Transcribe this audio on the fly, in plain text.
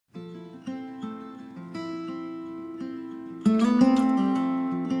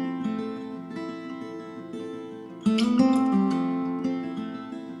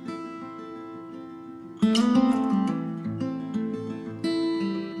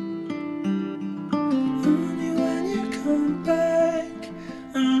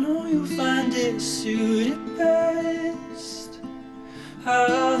suited best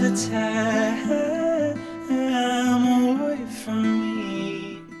all the time away from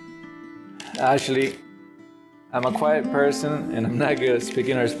me. Actually, I'm a quiet person and I'm not good at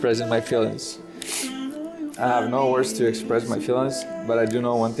speaking or expressing my feelings. I have no words to express my feelings, but I do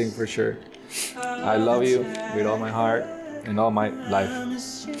know one thing for sure. I love you with all my heart and all my life.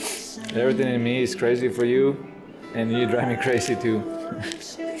 Everything in me is crazy for you, and you drive me crazy too.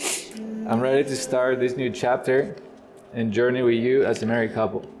 I'm ready to start this new chapter and journey with you as a married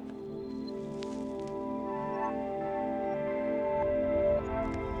couple.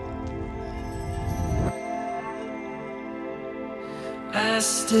 I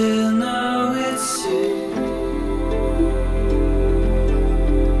still know it's you.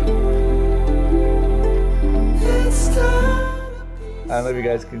 I don't know if you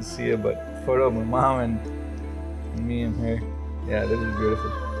guys can see it, but photo of my mom and me and her. Yeah, this is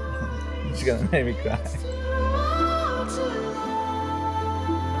beautiful. She's gonna make me cry.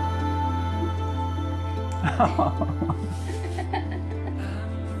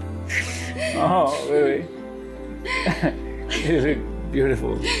 Oh, wait. You look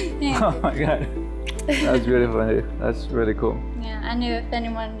beautiful. Oh my God. That's beautiful. That's really cool. Yeah, I knew if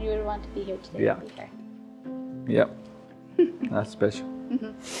anyone you would want to be here today, yeah. Be here. Yep. That's special.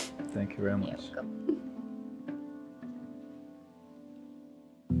 Thank you very much. You're welcome.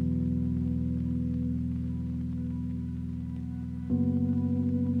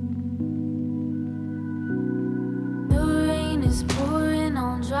 The rain is pouring,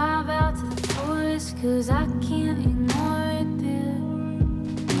 I'll drive out to the forest, 'cause I can't ignore it there.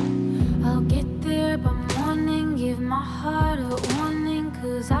 I'll get there by morning, give my heart a warning,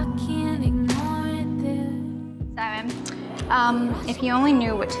 'cause I can't ignore it there. Simon, if you only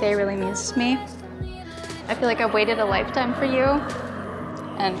knew what today really means to me, I feel like I've waited a lifetime for you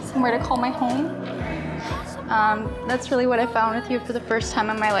and somewhere to call my home. That's really what I found with you for the first time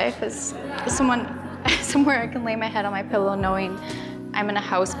in my life, is somewhere I can lay my head on my pillow knowing I'm in a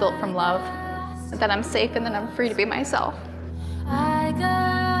house built from love, that I'm safe and that I'm free to be myself.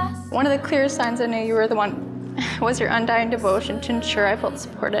 One of the clearest signs I knew you were the one was your undying devotion to ensure I felt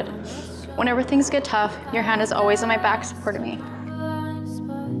supported. Whenever things get tough, your hand is always on my back supporting me.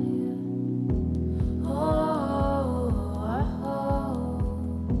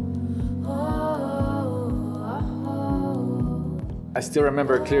 I still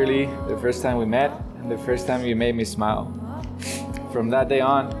remember clearly the first time we met and the first time you made me smile. From that day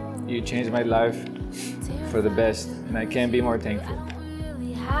on, you changed my life for the best, and I can't be more thankful.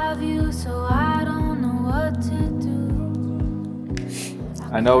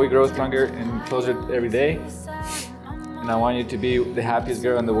 I know we grow stronger and closer every day, and I want you to be the happiest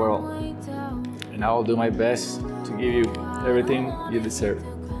girl in the world. And I will do my best to give you everything you deserve.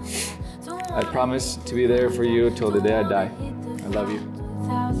 I promise to be there for you till the day I die. I love you.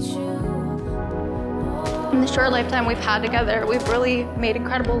 In the short lifetime we've had together, we've really made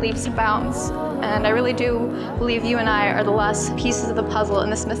incredible leaps and bounds. And I really do believe you and I are the last pieces of the puzzle in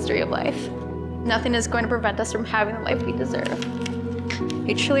this mystery of life. Nothing is going to prevent us from having the life we deserve.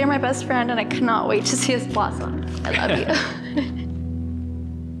 You truly are my best friend, and I cannot wait to see us blossom. I love you.